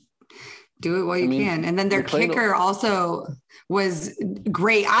to do it while you can. And then their kicker also was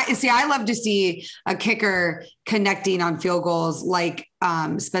great. I love to see a kicker connecting on field goals like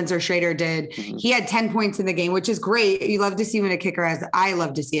Spencer Schrader did. He had 10 points in the game, which is great. You love to see when a kicker has. I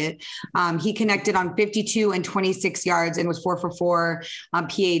love to see it. He connected on 52 and 26 yards and was 4 for 4 on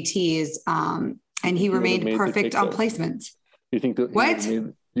PATs. And he remained perfect on placement. You think that? What?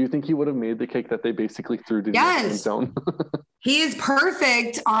 Do you think he would have made the kick that they basically threw to the end zone? He is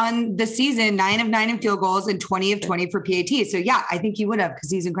perfect on the season, 9 of 9 in field goals and 20 of 20 for PAT. So yeah, I think he would have because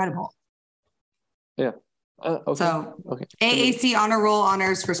he's incredible. Yeah. Okay. So AAC honor roll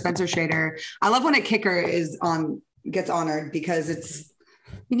honors for Spencer Schrader. I love when a kicker gets honored because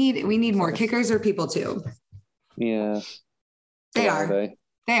we need more kickers or people too. Yeah. They are.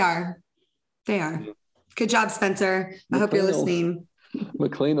 Good job, Spencer. I hope you're listening.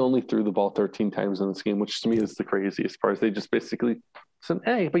 McLean only threw the ball 13 times in this game, which to me is the craziest part. They just basically said,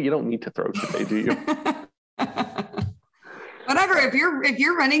 hey, but you don't need to throw today, do you? Whatever. If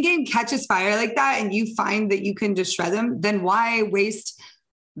your running game catches fire like that and you find that you can just shred them, then why waste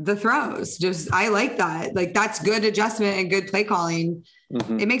the throws? I like that. Like, that's good adjustment and good play calling.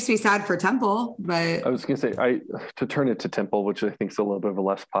 Mm-hmm. It makes me sad for Temple, but I was going to say, to turn it to Temple, which I think is a little bit of a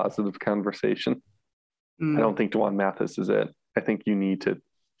less positive conversation. I don't think Dwan Mathis is it. I think you need to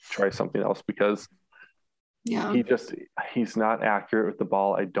try something else because he's not accurate with the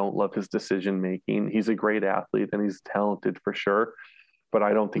ball. I don't love his decision making. He's a great athlete and he's talented for sure, but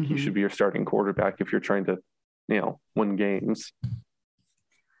I don't think he should be your starting quarterback if you're trying to, win games.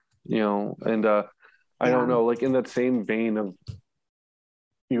 And I don't know, like in that same vein of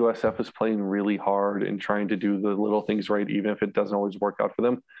USF is playing really hard and trying to do the little things right, even if it doesn't always work out for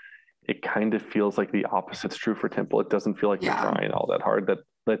them. It kind of feels like the opposite's true for Temple. It doesn't feel like they're trying all that hard.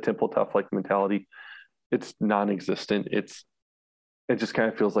 That Temple tough like mentality, it's non-existent. It just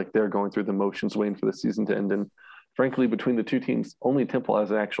kind of feels like they're going through the motions, waiting for the season to end. And frankly, between the two teams, only Temple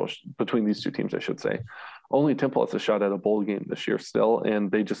has between these two teams, I should say, only Temple has a shot at a bowl game this year still. And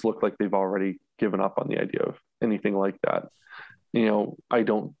they just look like they've already given up on the idea of anything like that. I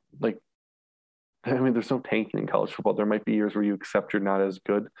don't like, there's no tanking in college football. There might be years where you accept you're not as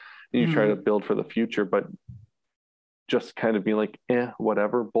good and you try to build for the future, but just kind of being like,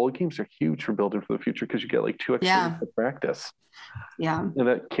 whatever. Bowl games are huge for building for the future because you get like 2 extra weeks of practice. Yeah. And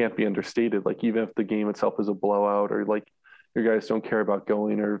that can't be understated. Like, even if the game itself is a blowout or like your guys don't care about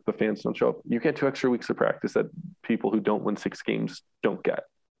going or the fans don't show up, you get 2 extra weeks of practice that people who don't win 6 games don't get.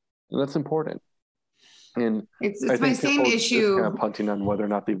 And that's important. And it's my same issue. Kind of punting on whether or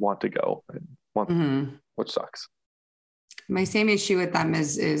not they want to go, which sucks. My same issue with them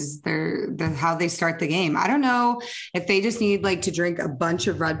is how they start the game. I don't know if they just need like to drink a bunch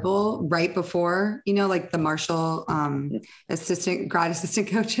of Red Bull right before, like the Marshall grad assistant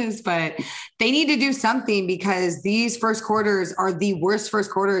coaches, but they need to do something because these first quarters are the worst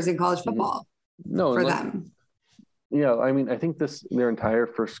first quarters in college football for them. Yeah. I think their entire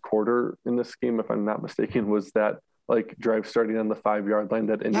first quarter in this game, if I'm not mistaken, was that like drive starting on the 5-yard line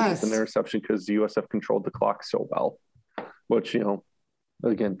that ended with an interception because the USF controlled the clock so well. Which,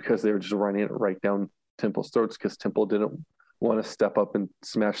 again, because they were just running it right down Temple's throats because Temple didn't want to step up and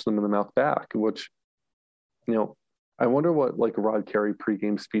smash them in the mouth back, which, I wonder what like Rod Carey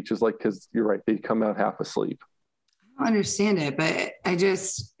pregame speech is like, because you're right, they come out half asleep. I don't understand it, but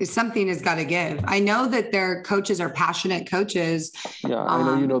something has got to give. I know that their coaches are passionate coaches. Yeah,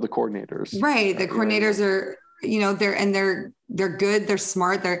 I know the coordinators. Right. The coordinators are, they're good. They're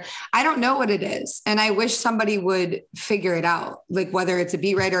smart. I don't know what it is. And I wish somebody would figure it out. Like whether it's a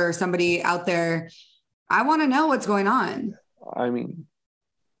beat writer or somebody out there, I want to know what's going on.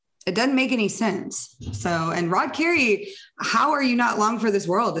 It doesn't make any sense. So, and Rod Carey, how are you not long for this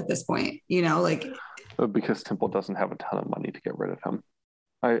world at this point? Because Temple doesn't have a ton of money to get rid of him.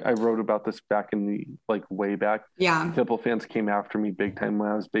 I wrote about this back in the way back. Yeah. Temple fans came after me big time when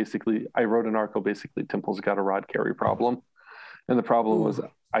I wrote an article, basically Temple's got a Rod Carey problem. And the problem was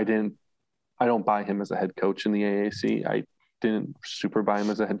I don't buy him as a head coach in the AAC. I didn't super buy him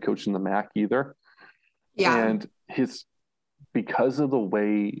as a head coach in the MAC either. Yeah. And because of the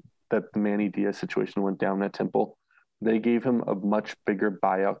way that the Manny Diaz situation went down at Temple, they gave him a much bigger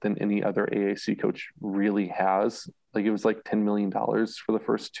buyout than any other AAC coach really has. Like it was like $10 million for the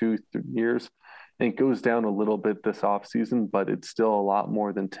first 2 years. And it goes down a little bit this offseason, but it's still a lot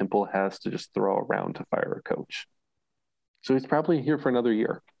more than Temple has to just throw around to fire a coach. So he's probably here for another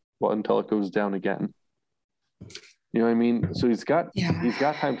year, until it goes down again. You know what I mean? So he's got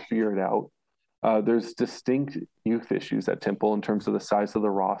time to figure it out. There's distinct youth issues at Temple in terms of the size of the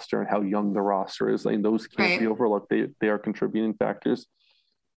roster and how young the roster is. Those can't be overlooked. They are contributing factors.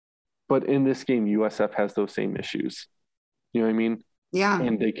 But in this game, USF has those same issues. You know what I mean? Yeah.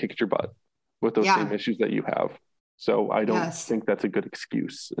 And they kicked your butt with those same issues that you have. So I don't think that's a good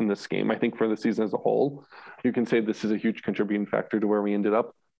excuse in this game. I think for the season as a whole, you can say this is a huge contributing factor to where we ended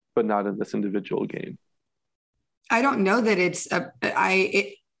up, but not in this individual game. I don't know that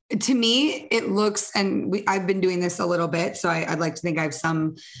to me, it looks, and I've been doing this a little bit, so I'd like to think I have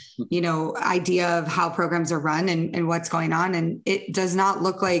some, idea of how programs are run and what's going on. And it does not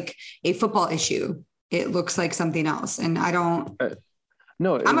look like a football issue. It looks like something else. And I don't,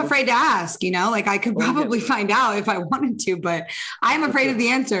 I'm afraid to ask, I could probably find out if I wanted to, but I'm afraid of the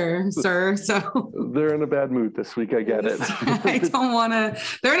answer, sir. So they're in a bad mood this week. I get it. I don't want to,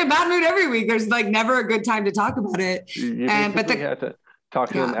 they're in a bad mood every week. There's never a good time to talk about it.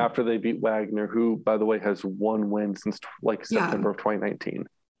 Talking to them after they beat Wagner, who, by the way, has one win since like September of 2019. You know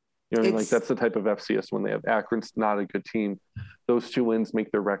what I mean? Like that's the type of FCS win they have. Akron's not a good team. Those 2 wins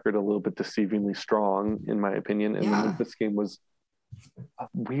make their record a little bit deceivingly strong, in my opinion. And the Memphis game was a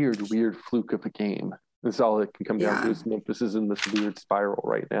weird fluke of a game. That's all it can come down to is Memphis is in this weird spiral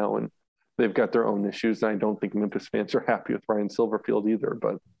right now, and they've got their own issues. And I don't think Memphis fans are happy with Ryan Silverfield either,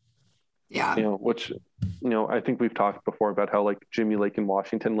 but which, I think we've talked before about how like Jimmy Lake in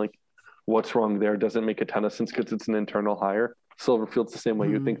Washington, like what's wrong there doesn't make a ton of sense because it's an internal hire. Silverfield's the same way.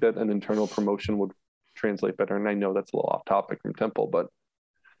 You think that an internal promotion would translate better. And I know that's a little off topic from Temple, but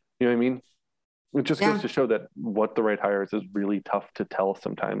you know what I mean? It just goes to show that what the right hire is really tough to tell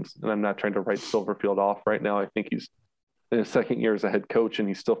sometimes. And I'm not trying to write Silverfield off right now. I think he's in his second year as a head coach and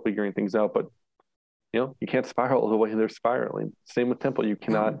he's still figuring things out, but you can't spiral the way they're spiraling. Same with Temple. You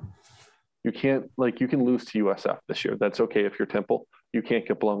can lose to USF this year. That's okay if you're Temple. You can't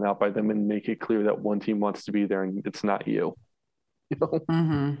get blown out by them and make it clear that one team wants to be there and it's not you.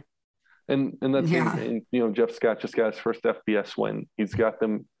 And that's Jeff Scott just got his first FBS win. He's got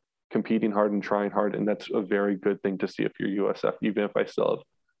them competing hard and trying hard, and that's a very good thing to see if you're USF, even if I still have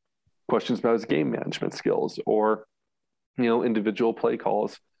questions about his game management skills or individual play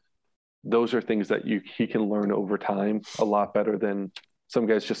calls. Those are things that he can learn over time a lot better than some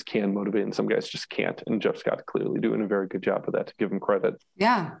guys just can motivate and some guys just can't. And Jeff Scott clearly doing a very good job of that, to give him credit.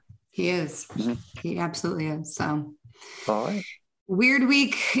 Yeah, he is. He absolutely is. So all right. Weird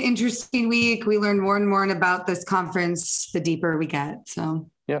week, interesting week. We learn more and more about this conference the deeper we get. So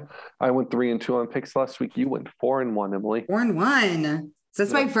yeah, I went 3-2 on picks last week. You went 4-1, Emily. 4-1. So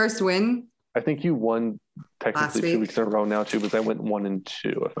that's my first win. I think you won technically 2 weeks in a row now too, because I went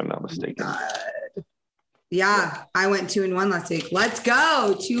 1-2 if I'm not mistaken. Yeah, I went 2-1 last week. Let's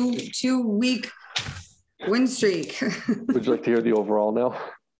go. Two week win streak. Would you like to hear the overall now?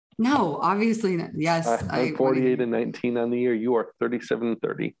 No, obviously not. Yes. I'm 48-19 on the year. You are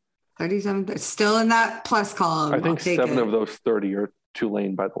 37-30. 37, still in that plus column. I think 7 of those 30 are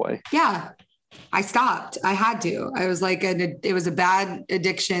Tulane, by the way. Yeah. I stopped. I had to. I was like, it was a bad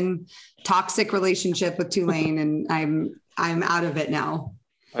addiction, toxic relationship with Tulane, and I'm out of it now.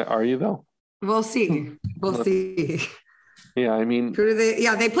 Are you though? We'll see. We'll see. Yeah, I mean,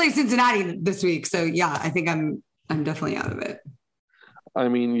 they play Cincinnati this week, so yeah, I think I'm definitely out of it. I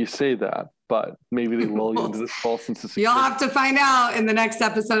mean, you say that, but maybe they lull you into this false sense of security. You'll have to find out in the next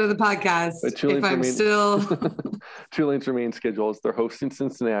episode of the podcast if I'm still. Tulane's remaining schedule is they're hosting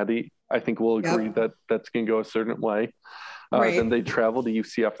Cincinnati. I think we'll agree that that's going to go a certain way. Right. Then they travel to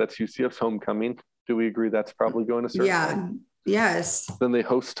UCF. That's UCF's homecoming. Do we agree that's probably going a certain way? Yes. Then they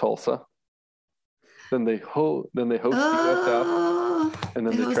host Tulsa. Then they host USF, and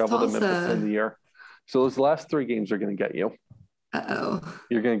then they travel Tulsa to Memphis in the year. So those last 3 games are going to get you.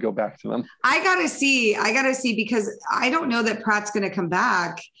 You're going to go back to them. I gotta see because I don't know that Pratt's going to come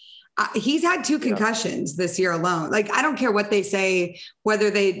back. He's had 2 concussions this year alone. Like, I don't care what they say, whether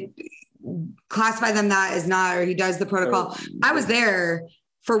they classify them that as not, or he does the protocol. I was there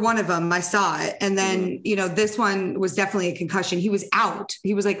for one of them. I saw it. And then, this one was definitely a concussion. He was out.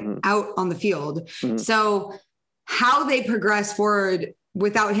 He was like out on the field. So how they progress forward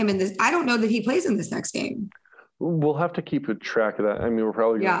without him in this, I don't know that he plays in this next game. We'll have to keep a track of that. I mean,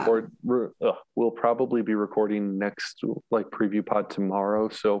 we'll probably be recording next preview pod tomorrow.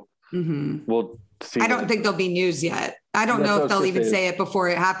 So we'll see. I don't think there'll be news yet. I don't know if they'll even say it before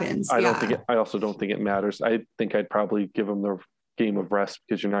it happens. I also don't think it matters. I think I'd probably give them the game of rest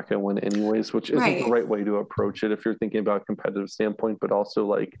because you're not going to win anyways, which isn't the right way to approach it if you're thinking about a competitive standpoint, but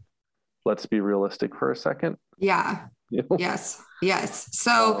also let's be realistic for a second. Yeah. Yes.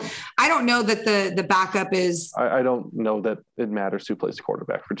 So I don't know that the backup is. I don't know that it matters who plays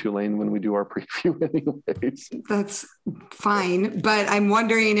quarterback for Tulane when we do our preview anyways. That's fine. But I'm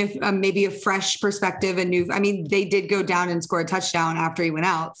wondering if maybe a fresh perspective they did go down and score a touchdown after he went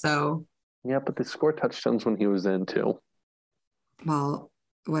out. So. Yeah, but they scored touchdowns when he was in too. Well,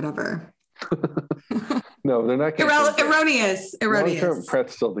 whatever. No, they're not. Erroneous. Long-term,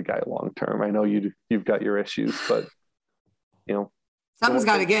 Pratt's still the guy long term. I know you've got your issues, but something's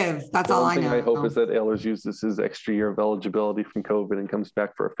got to give. That's all I know. I hope is that Ehlers uses his extra year of eligibility from COVID and comes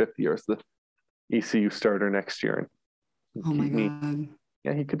back for a 5th year as the ECU starter next year. Oh my God.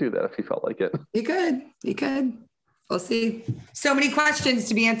 Yeah, he could do that if he felt like it. He could. We'll see. So many questions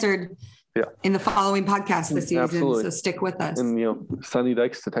to be answered. Yeah. In the following podcast this season. Absolutely. So stick with us. And Sonny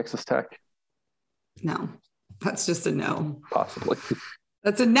Dykes to Texas Tech. No, that's just a no. Possibly.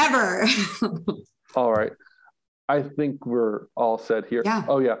 That's a never. All right. I think we're all set here. Yeah.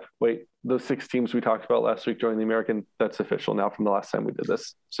 Oh yeah. Wait, those 6 teams we talked about last week joining the American, that's official now from the last time we did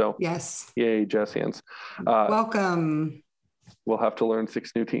this. So yes. Yay, Jazz hands. Welcome. We'll have to learn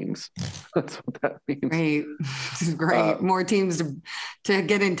 6 new teams. That's what that means. Great. Great. More teams to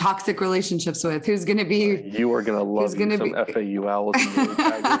get in toxic relationships with. Who's going to be? You are going to love some FAU Owls.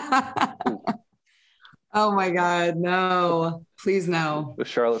 Oh my God. No, please no. The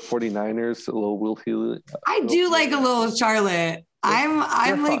Charlotte 49ers, a little Will Healy. I do like a little Charlotte.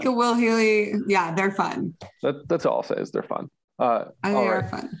 I'm like a Will Healy. Yeah, they're fun. That's all I'll say is they're fun. They are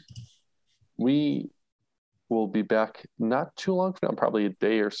fun. We will be back not too long from now, probably a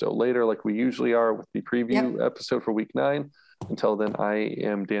day or so later, like we usually are with the preview episode for week 9. Until then, I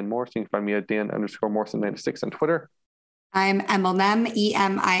am Dan Morrison. You can find me at Dan_Morrison96 on Twitter. I'm Emilnem,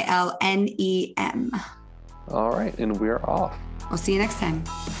 EMILNEM. All right, and we're off. We'll see you next time.